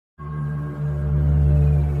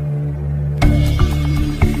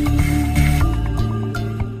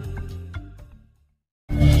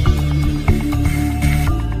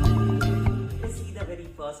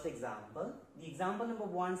example number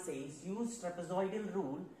 1 says use trapezoidal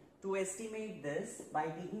rule to estimate this by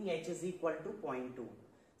taking h is equal to 0.2.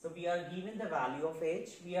 So we are given the value of h,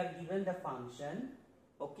 we are given the function,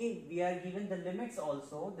 okay, we are given the limits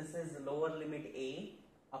also. This is lower limit a,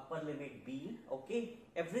 upper limit b, okay,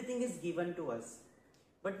 everything is given to us,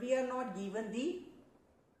 but we are not given the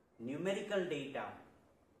numerical data.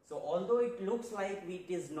 So although it looks like it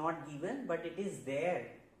is not given, but it is there,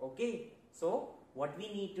 okay. So what we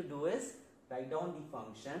need to do is write down the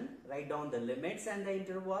function, write down the limits and the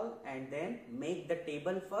interval, and then make the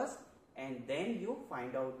table first, and then you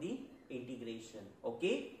find out the integration,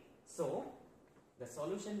 okay. So the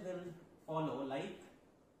solution will follow like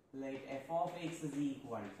f of x is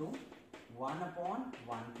equal to 1 upon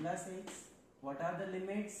 1 plus x. What are the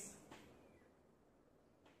limits?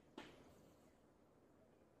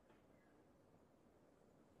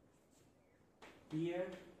 Here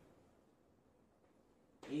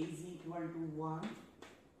a is equal to 1,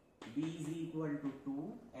 b is equal to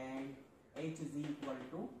 2, and h is equal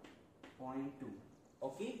to 0.2.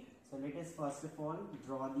 Okay, so let us first of all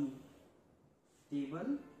draw the table,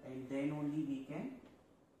 and then only we can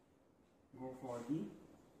go for the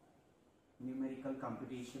numerical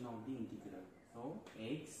computation of the integral. So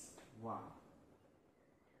x, y.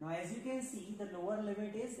 Now as you can see, the lower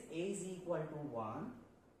limit is a is equal to 1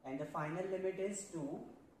 and the final limit is 2.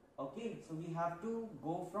 Okay, so we have to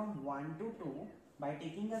go from 1 to 2 by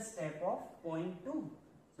taking a step of 0.2.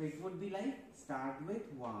 So it would be like start with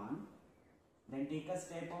 1, then take a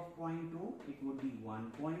step of 0.2, it would be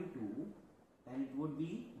 1.2, then it would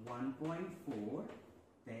be 1.4,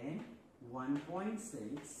 then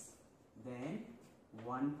 1.6, then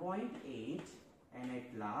 1.8, and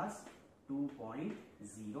at last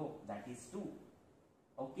 2.0, that is 2.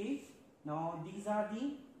 Okay, now these are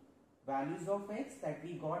the values of x that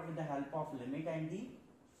we got with the help of limit and the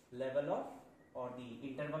level of or the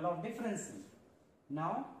interval of difference.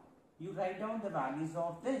 Now you write down the values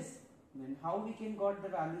of this. Then how we can got the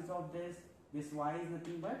values of this? This y is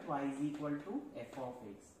nothing but y is equal to f of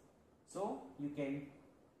x. So you can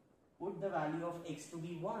put the value of x to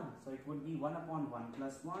be 1. So it would be 1 upon 1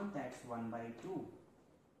 plus 1, that's 1 by 2.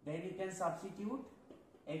 Then you can substitute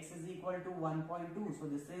x is equal to 1.2. So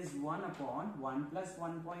this is 1 upon 1 plus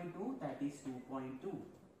 1.2, that is 2.2.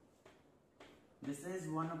 This is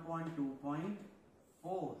 1 upon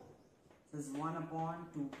 2.4. This is 1 upon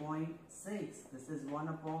 2.6. This is 1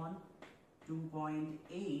 upon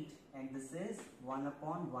 2.8, and this is 1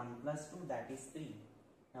 upon 1 plus 2, that is 3.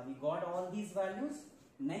 Now we got all these values.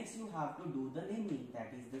 Next you have to do the naming,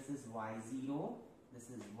 that is this is y0, this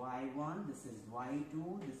is y1, this is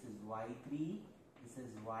y2, this is y3, this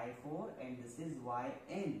is y4, and this is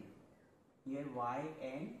yn. Here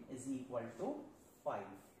yn is equal to 5.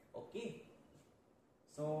 Okay.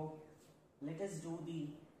 So let us do the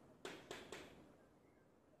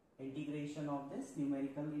integration of this,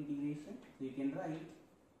 numerical integration. So you can write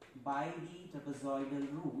by the trapezoidal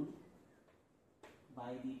rule,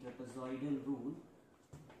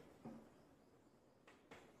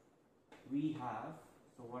 we have,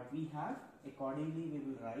 so what we have, accordingly we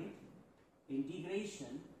will write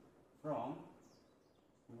integration from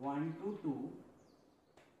 1 to 2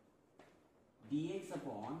 dx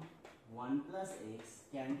upon 1 plus x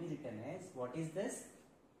can be written as, what is this?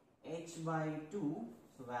 H by 2.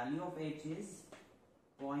 So value of h is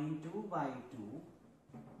 0.2 by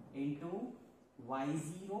 2 into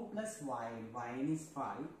y0 plus yn is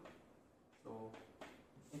 5. So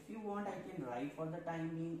if you want, I can write for the time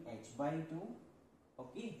being h by 2.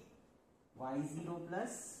 Okay, y0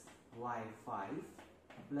 plus y5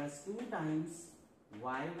 plus 2 times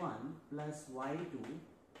y1 plus y2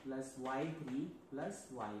 plus y3 plus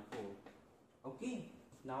y4. Okay,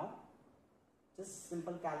 now just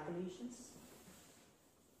simple calculations.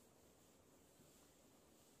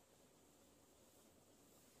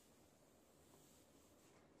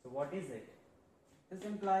 So what is it? This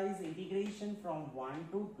implies integration from 1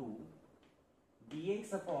 to 2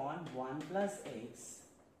 dx upon 1 plus x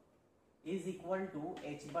is equal to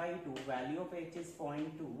h by 2, value of h is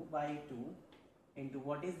 0.2 by 2 into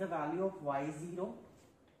what is the value of y0?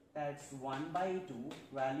 That's 1 by 2,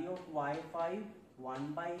 value of y5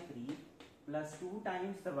 1 by 3 plus 2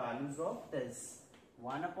 times the values of this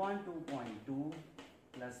 1 upon 2.2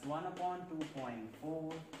 plus 1 upon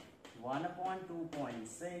 2.4, 1 upon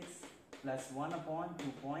 2.6 plus 1 upon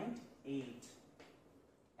 2.8,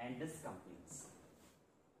 and this completes.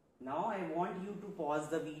 Now I want you to pause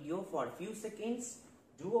the video for a few seconds,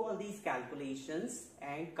 do all these calculations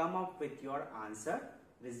and come up with your answer.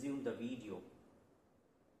 Resume the video.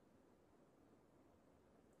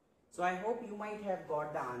 So I hope you might have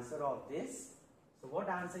got the answer of this. So what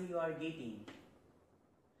answer you are getting?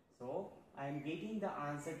 So I am getting the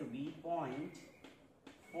answer to be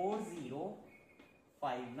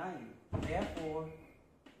 0.4059. Therefore,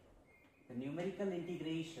 the numerical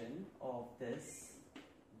integration of this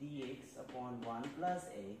dx upon 1 plus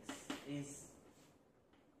x is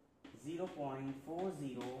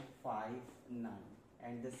 0.4059,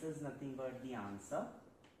 and this is nothing but the answer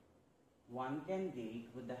one can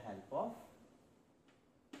get with the help of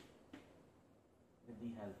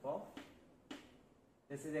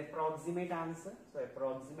this is approximate answer. So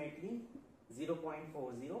approximately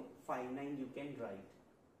 0.4059 you can write.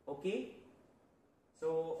 Okay,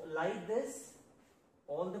 so like this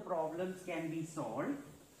all the problems can be solved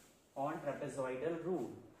on trapezoidal rule.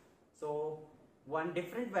 So one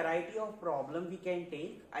different variety of problem we can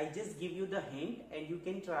take. I just give you the hint and you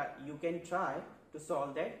can try to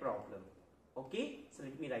solve that problem. Okay, so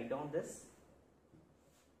let me write down this.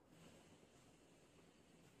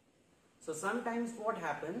 So sometimes what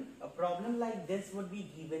happen, a problem like this would be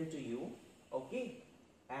given to you, okay,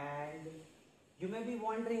 and you may be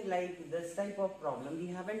wondering like this type of problem we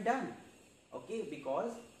haven't done, okay,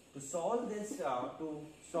 because to solve this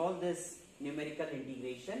numerical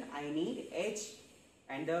integration I need h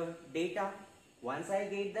and the data. Once I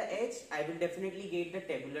get the h, I will definitely get the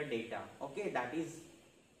tabular data. Okay, that is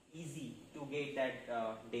easy to get that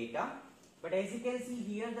data. But as you can see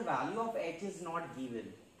here, the value of h is not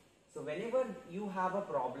given. So whenever you have a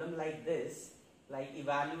problem like this, like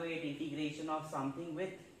evaluate integration of something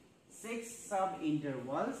with 6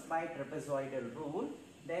 sub-intervals by trapezoidal rule,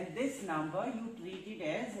 then this number you treat it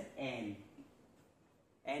as n.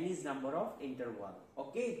 N is number of interval.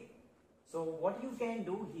 Okay. So what you can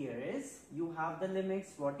do here is, you have the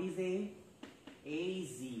limits. What is A? A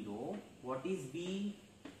is 0. What is B?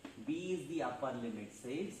 B is the upper limit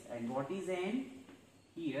 6. And what is N?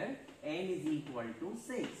 Here N is equal to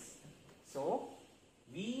 6. So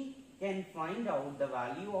we can find out the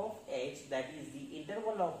value of h, that is the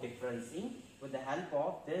interval of differencing, with the help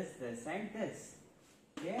of this, this and this.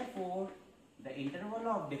 Therefore, the interval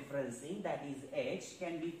of differencing, that is h,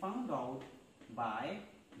 can be found out by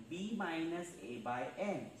b minus a by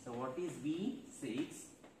n. So what is b? 6.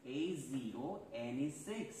 A is 0, n is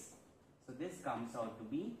 6. So this comes out to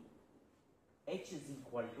be h is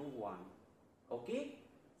equal to 1. Okay.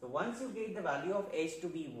 So once you get the value of h to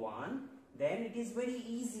be 1, then it is very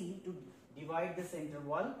easy to divide this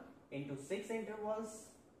interval into 6 intervals.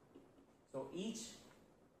 So each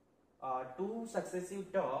 2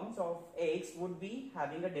 successive terms of x would be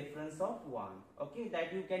having a difference of 1. Okay,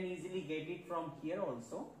 that you can easily get it from here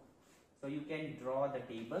also. So you can draw the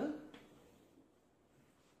table.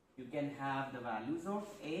 You can have the values of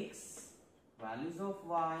x, values of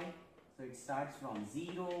y. So it starts from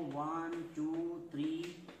 0, 1, 2,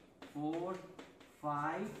 3, 4,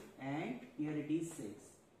 5 and here it is 6.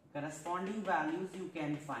 Corresponding values you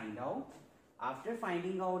can find out. After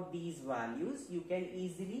finding out these values, you can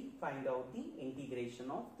easily find out the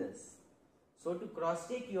integration of this. So to cross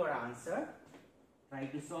check your answer, try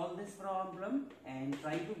to solve this problem and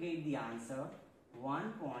try to get the answer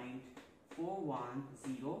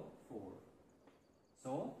 1.4104.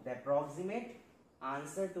 So the approximate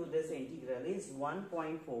answer to this integral is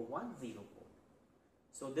 1.4104.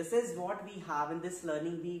 So this is what we have in this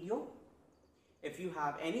learning video. If you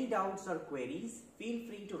have any doubts or queries, feel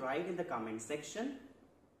free to write in the comment section.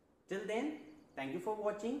 Till then, thank you for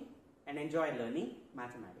watching and enjoy learning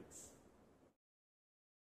mathematics.